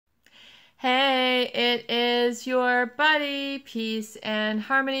Hey, it is your buddy, Peace and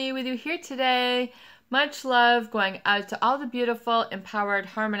Harmony, with you here today. Much love going out to all the beautiful, empowered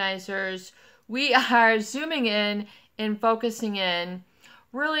harmonizers. We are zooming in and focusing in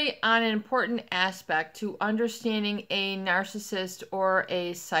really on an important aspect to understanding a narcissist or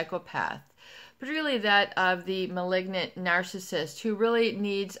a psychopath, particularly that of the malignant narcissist who really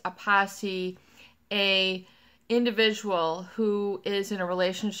needs a posse, a individual who is in a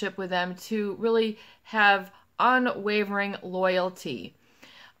relationship with them to really have unwavering loyalty.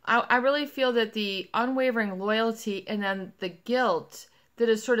 I really feel that the unwavering loyalty and then the guilt that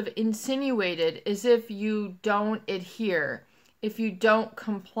is sort of insinuated is if you don't adhere, if you don't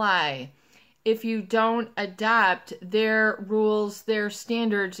comply, if you don't adopt their rules, their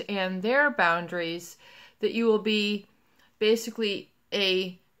standards, and their boundaries, that you will be basically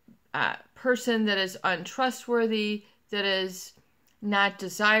a person that is untrustworthy, that is not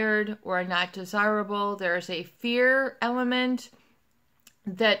desired or not desirable. There is a fear element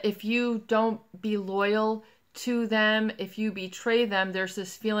that if you don't be loyal to them, if you betray them, there's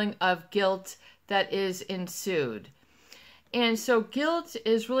this feeling of guilt that is ensued. And so guilt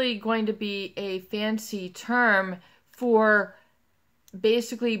is really going to be a fancy term for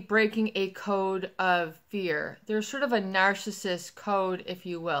basically breaking a code of fear. There's sort of a narcissist code, if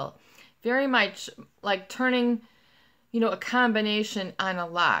you will. Very much like turning, a combination on a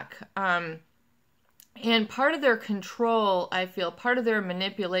lock. And part of their control, I feel, part of their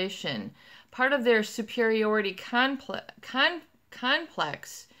manipulation, part of their superiority complex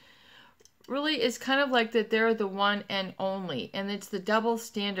really is kind of like that they're the one and only. And it's the double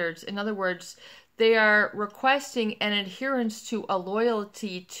standards. In other words, they are requesting an adherence to a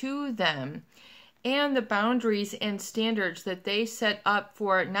loyalty to them and the boundaries and standards that they set up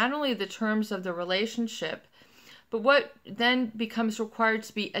for not only the terms of the relationship, but what then becomes required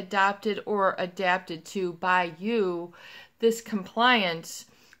to be adopted or adapted to by you, this compliance,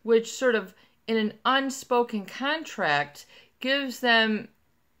 which sort of in an unspoken contract gives them,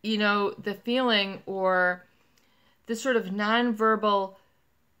 the feeling or the sort of nonverbal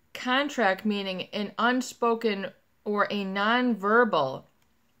contract, meaning an unspoken or a nonverbal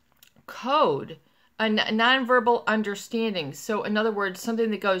code, a nonverbal understanding. So in other words,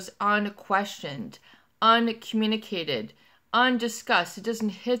 something that goes unquestioned, uncommunicated, undiscussed. It doesn't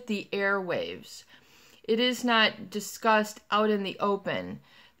hit the airwaves. It is not discussed out in the open.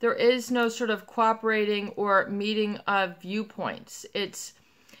 There is no sort of cooperating or meeting of viewpoints. It's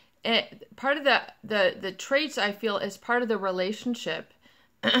part of the traits I feel as part of the relationship.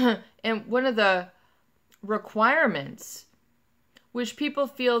 And one of the requirements which people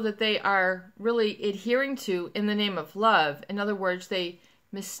feel that they are really adhering to in the name of love. In other words, they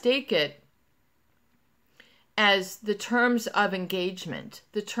mistake it as the terms of engagement,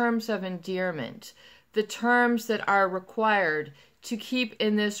 the terms of endearment, the terms that are required to keep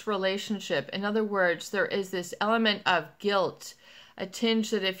in this relationship. In other words, there is this element of guilt, a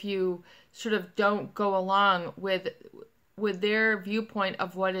tinge that if you sort of don't go along with their viewpoint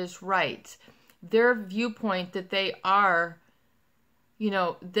of what is right, their viewpoint that they are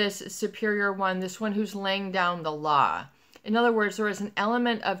this superior one, this one who's laying down the law. In other words, there is an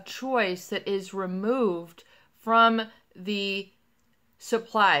element of choice that is removed from the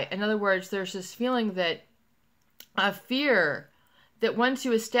supply. In other words, there's this feeling that a fear that once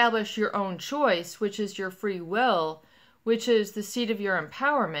you establish your own choice, which is your free will, which is the seat of your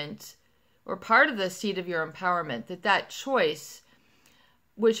empowerment, or part of the seat of your empowerment, that choice,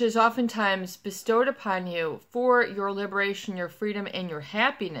 which is oftentimes bestowed upon you for your liberation, your freedom, and your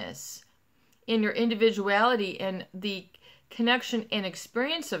happiness, in your individuality and the connection and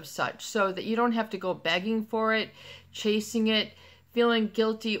experience of such, so that you don't have to go begging for it, chasing it, feeling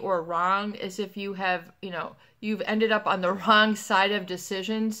guilty or wrong as if you have, you've ended up on the wrong side of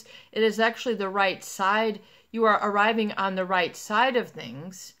decisions. It is actually the right side. You are arriving on the right side of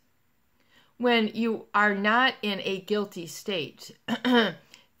things when you are not in a guilty state.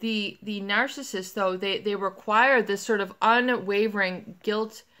 The narcissist, though, they require this sort of unwavering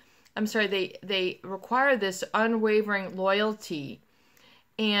guilt. They require this unwavering loyalty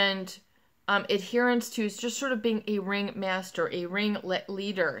and adherence to just sort of being a ring master, a ring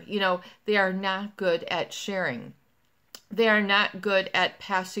leader. They are not good at sharing. They are not good at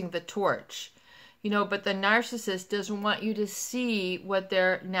passing the torch. But the narcissist doesn't want you to see what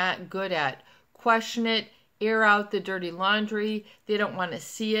they're not good at. Question it, air out the dirty laundry. They don't want to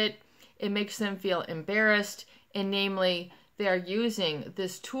see it. It makes them feel embarrassed. And namely, they are using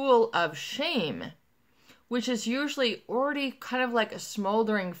this tool of shame, which is usually already kind of like a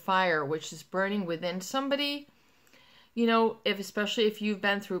smoldering fire, which is burning within somebody, you know, especially if you've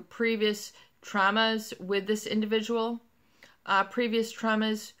been through previous traumas with this individual, previous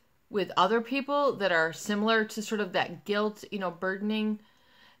traumas with other people that are similar to sort of that guilt, you know, burdening,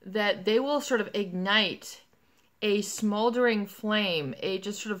 that they will sort of ignite a smoldering flame, a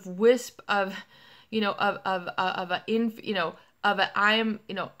just sort of wisp of, you know, I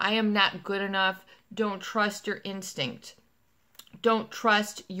am not good enough. Don't trust your instinct. Don't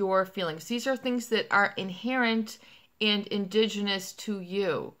trust your feelings. These are things that are inherent and indigenous to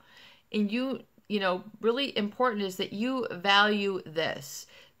you. And you know, really important is that you value this.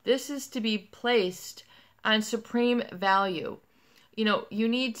 This is to be placed on supreme value. You know, you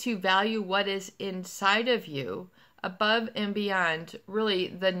need to value what is inside of you above and beyond really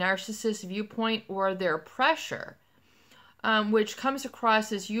the narcissist viewpoint or their pressure, which comes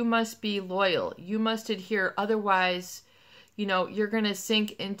across as you must be loyal. You must adhere. Otherwise, you know, you're going to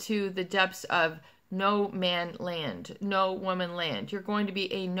sink into the depths of no man land, no woman land. You're going to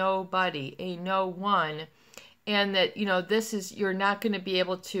be a nobody, a no one. And that, you know, you're not going to be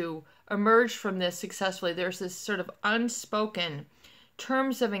able to emerge from this successfully. There's this sort of unspoken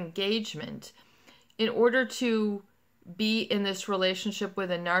terms of engagement in order to be in this relationship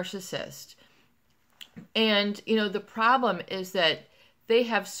with a narcissist. And, you know, the problem is that they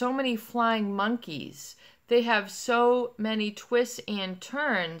have so many flying monkeys. They have so many twists and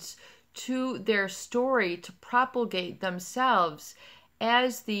turns to their story to propagate themselves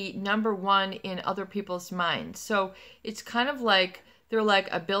as the number one in other people's minds. So it's kind of like they're like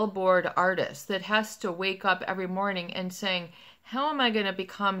a billboard artist that has to wake up every morning and saying, how am I going to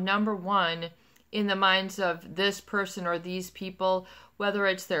become number one in the minds of this person or these people, whether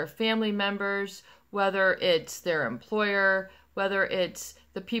it's their family members, whether it's their employer, whether it's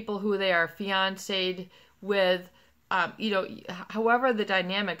the people who they are fiancéed with, you know, however the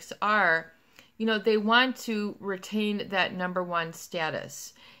dynamics are, you know, they want to retain that number one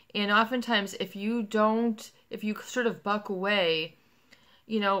status. And oftentimes if you sort of buck away,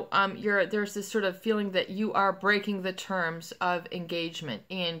 you know, there's this sort of feeling that you are breaking the terms of engagement,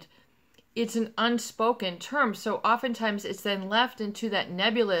 and it's an unspoken term. So oftentimes it's then left into that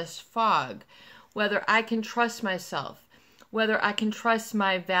nebulous fog, whether I can trust myself, whether I can trust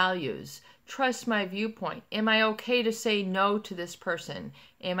my values, trust my viewpoint. Am I okay to say no to this person?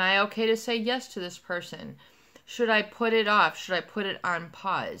 Am I okay to say yes to this person? Should I put it off? Should I put it on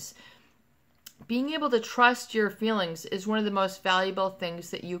pause? Being able to trust your feelings is one of the most valuable things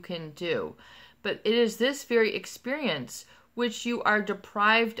that you can do. But it is this very experience which you are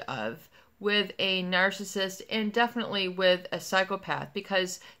deprived of with a narcissist and definitely with a psychopath,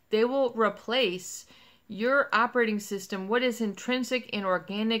 because they will replace your operating system, what is intrinsic and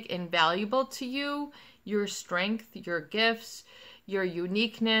organic and valuable to you, your strength, your gifts, your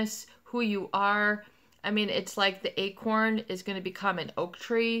uniqueness, who you are. I mean, it's like the acorn is going to become an oak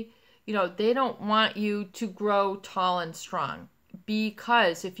tree. You know, they don't want you to grow tall and strong,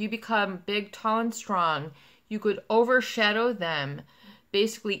 because if you become big, tall, and strong, you could overshadow them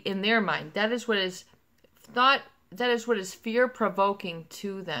basically in their mind. That is what is fear-provoking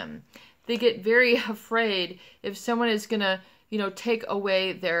to them. They get very afraid if someone is going to, you know, take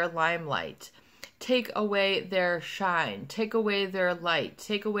away their limelight, take away their shine, take away their light,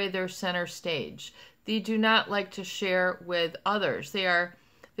 take away their center stage. They do not like to share with others. They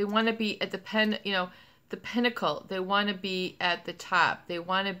want to be at the pinnacle. They want to be at the top. They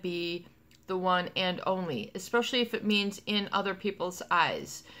want to be the one and only, especially if it means in other people's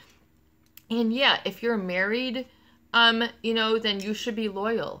eyes. And yeah, if you're married, you know, then you should be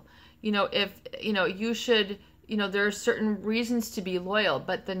loyal. You know, if, you know, you should, you know, there are certain reasons to be loyal,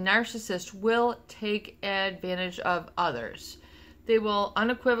 but the narcissist will take advantage of others. They will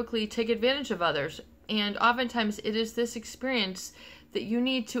unequivocally take advantage of others. And oftentimes it is this experience that you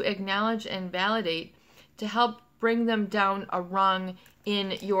need to acknowledge and validate to help bring them down a rung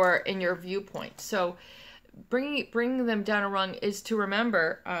in your viewpoint. So bringing them down a rung is to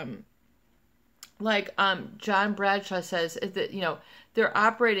remember, like John Bradshaw says, is that, you know, they're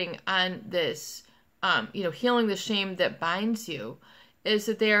operating on this, you know, healing the shame that binds you, is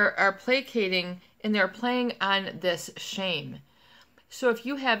that they are placating and they're playing on this shame. So if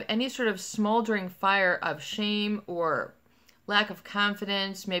you have any sort of smoldering fire of shame or lack of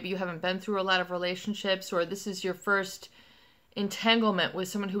confidence, maybe you haven't been through a lot of relationships, or this is your first entanglement with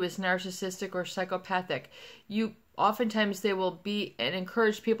someone who is narcissistic or psychopathic, oftentimes they will be and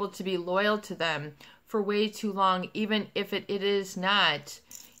encourage people to be loyal to them for way too long, even if it is not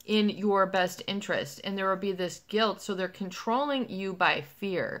in your best interest. And there will be this guilt, so they're controlling you by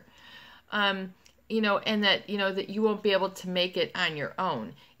fear. and that, that you won't be able to make it on your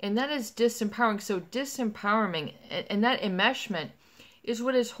own. And that is disempowering. So disempowering and that enmeshment is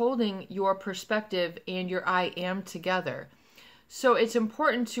what is holding your perspective and your I am together. So it's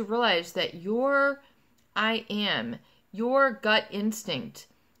important to realize that your I am, your gut instinct,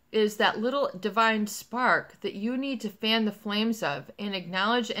 is that little divine spark that you need to fan the flames of and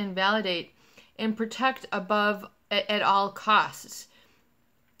acknowledge and validate and protect above at all costs.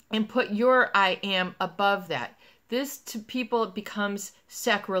 And put your I am above that. This to people becomes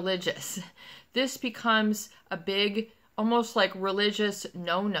sacrilegious. This becomes a big, almost like religious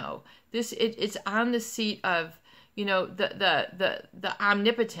no-no. It's on the seat of, the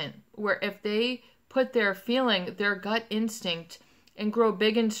omnipotent, where if they put their feeling, their gut instinct, and grow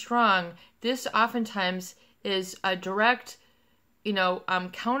big and strong, this oftentimes is a direct,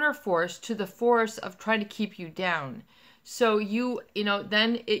 counterforce to the force of trying to keep you down. So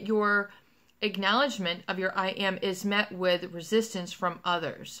your acknowledgement of your I am is met with resistance from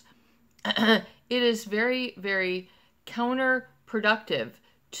others. It is very, very counterproductive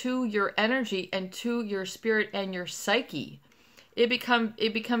to your energy and to your spirit and your psyche. It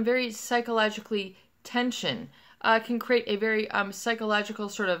become very psychologically tension. Can create a very psychological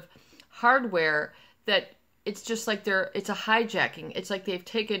sort of hardware that it's just like it's a hijacking. It's like they've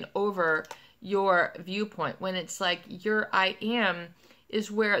taken over your viewpoint, when it's like your I am is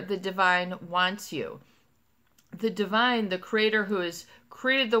where the divine wants you. The divine, the creator who has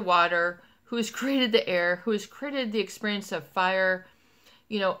created the water, who has created the air, who has created the experience of fire,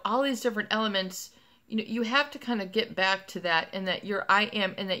 all these different elements, you have to kind of get back to that, and that your I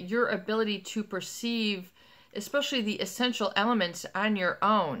am, and that your ability to perceive, especially the essential elements on your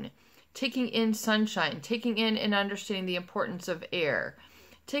own, taking in sunshine, taking in and understanding the importance of air,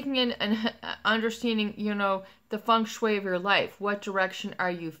 taking in and understanding, the feng shui of your life. What direction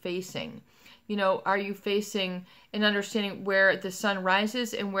are you facing? Are you facing and understanding where the sun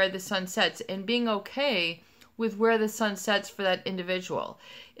rises and where the sun sets, and being okay with where the sun sets for that individual?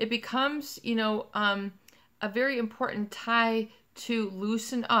 It becomes, a very important tie to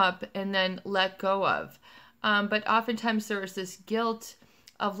loosen up and then let go of. But oftentimes there is this guilt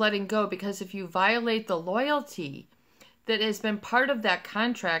of letting go, because if you violate the loyalty that has been part of that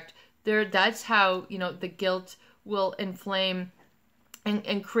contract, that's how, the guilt will inflame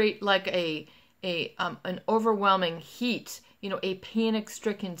and create like an overwhelming heat, a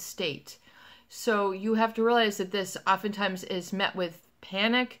panic-stricken state. So you have to realize that this oftentimes is met with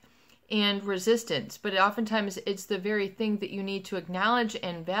panic and resistance, but oftentimes it's the very thing that you need to acknowledge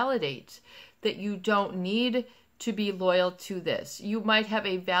and validate, that you don't need to be loyal to this. You might have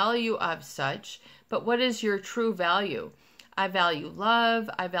a value of such, but what is your true value? I value love,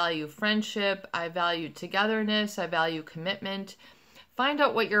 I value friendship, I value togetherness, I value commitment. Find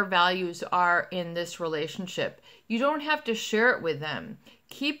out what your values are in this relationship. You don't have to share it with them.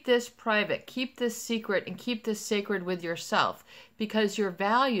 Keep this private, keep this secret, and keep this sacred with yourself, because your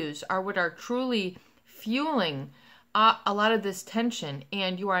values are what are truly fueling a lot of this tension,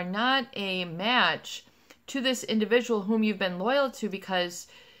 and you are not a match to this individual whom you've been loyal to, because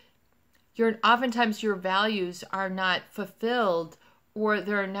oftentimes your values are not fulfilled, or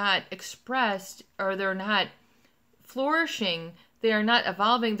they're not expressed, or they're not flourishing, they are not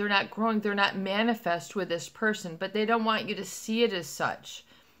evolving, they're not growing, they're not manifest with this person, but they don't want you to see it as such.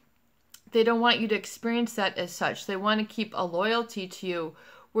 They don't want you to experience that as such. They want to keep a loyalty to you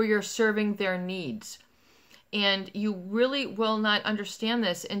where you're serving their needs. And you really will not understand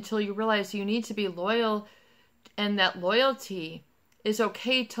this until you realize you need to be loyal, and that loyalty is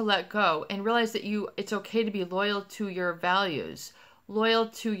okay to let go, and realize that it's okay to be loyal to your values, loyal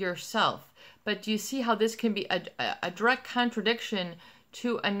to yourself. But do you see how this can be a direct contradiction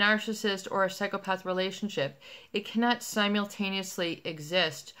to a narcissist or a psychopath relationship? It cannot simultaneously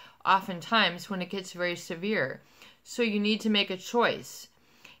exist oftentimes when it gets very severe. So you need to make a choice.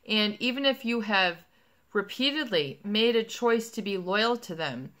 And even if you have repeatedly made a choice to be loyal to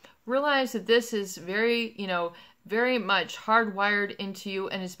them, realize that this is very, very much hardwired into you,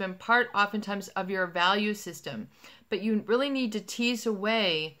 and has been part oftentimes of your value system. But you really need to tease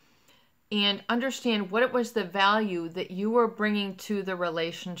away and understand what it was, the value that you were bringing to the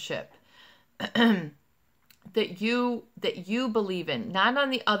relationship, that you believe in, not on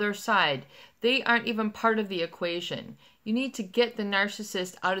the other side. They aren't even part of the equation. You need to get the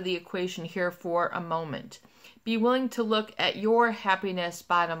narcissist out of the equation here for a moment. Be willing to look at your happiness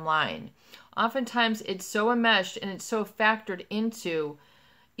bottom line. Oftentimes it's so enmeshed and it's so factored into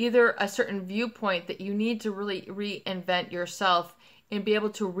either a certain viewpoint that you need to really reinvent yourself and be able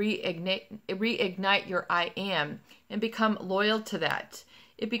to reignite your I am and become loyal to that.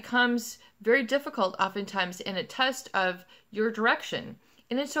 it becomes very difficult oftentimes in a test of your direction.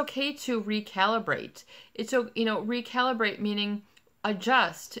 And it's okay to recalibrate. It's, recalibrate meaning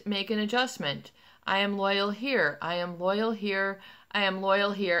adjust, make an adjustment. I am loyal here. I am loyal here. I am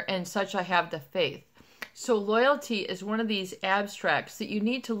loyal here, and such I have the faith. So loyalty is one of these abstracts that you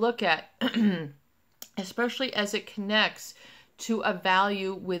need to look at, especially as it connects to a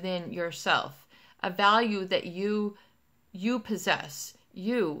value within yourself, a value that you possess,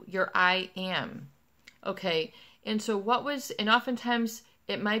 your I am. Okay, and so and oftentimes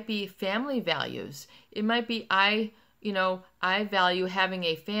it might be family values. It might be I value having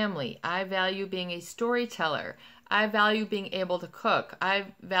a family. I value being a storyteller. I value being able to cook. I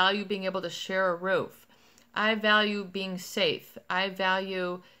value being able to share a roof. I value being safe. I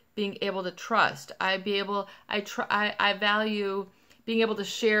value being able to trust. I value being able to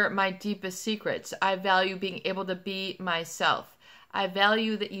share my deepest secrets. I value being able to be myself. I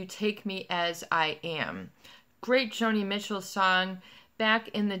value that you take me as I am. Great Joni Mitchell song back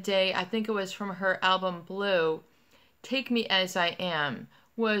in the day. I think it was from her album Blue. Take Me As I Am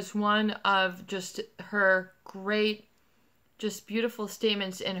was one of just her great, just beautiful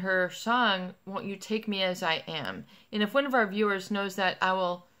statements in her song, Won't You Take Me As I Am? And if one of our viewers knows that, I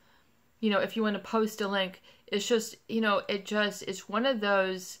will, if you want to post a link, it's just, it's one of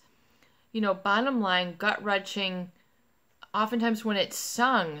those, bottom line, gut-wrenching, oftentimes when it's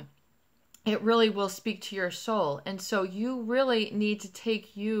sung, it really will speak to your soul. And so you really need to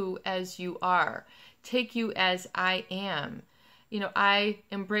take you as you are. Take you as I am. I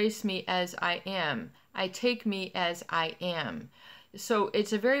embrace me as I am. I take me as I am. So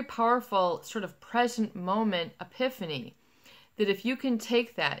it's a very powerful sort of present moment epiphany that if you can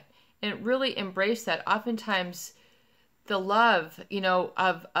take that and really embrace that, oftentimes the love,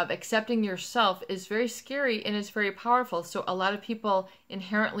 of accepting yourself is very scary and it's very powerful. So a lot of people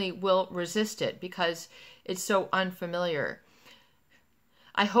inherently will resist it because it's so unfamiliar.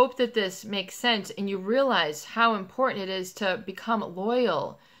 I hope that this makes sense and you realize how important it is to become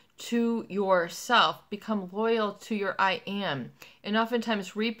loyal to yourself, become loyal to your I am, and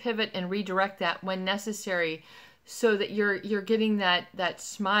oftentimes repivot and redirect that when necessary so that you're getting that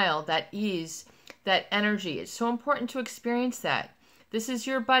smile, that ease, that energy. It's so important to experience that. This is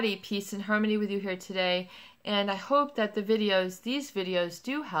your buddy, Peace and Harmony, with you here today, and I hope that these videos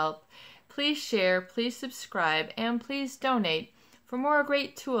do help. Please share, please subscribe, and please donate for more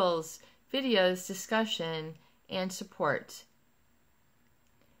great tools, videos, discussion, and support.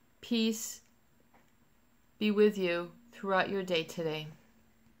 Peace be with you throughout your day today.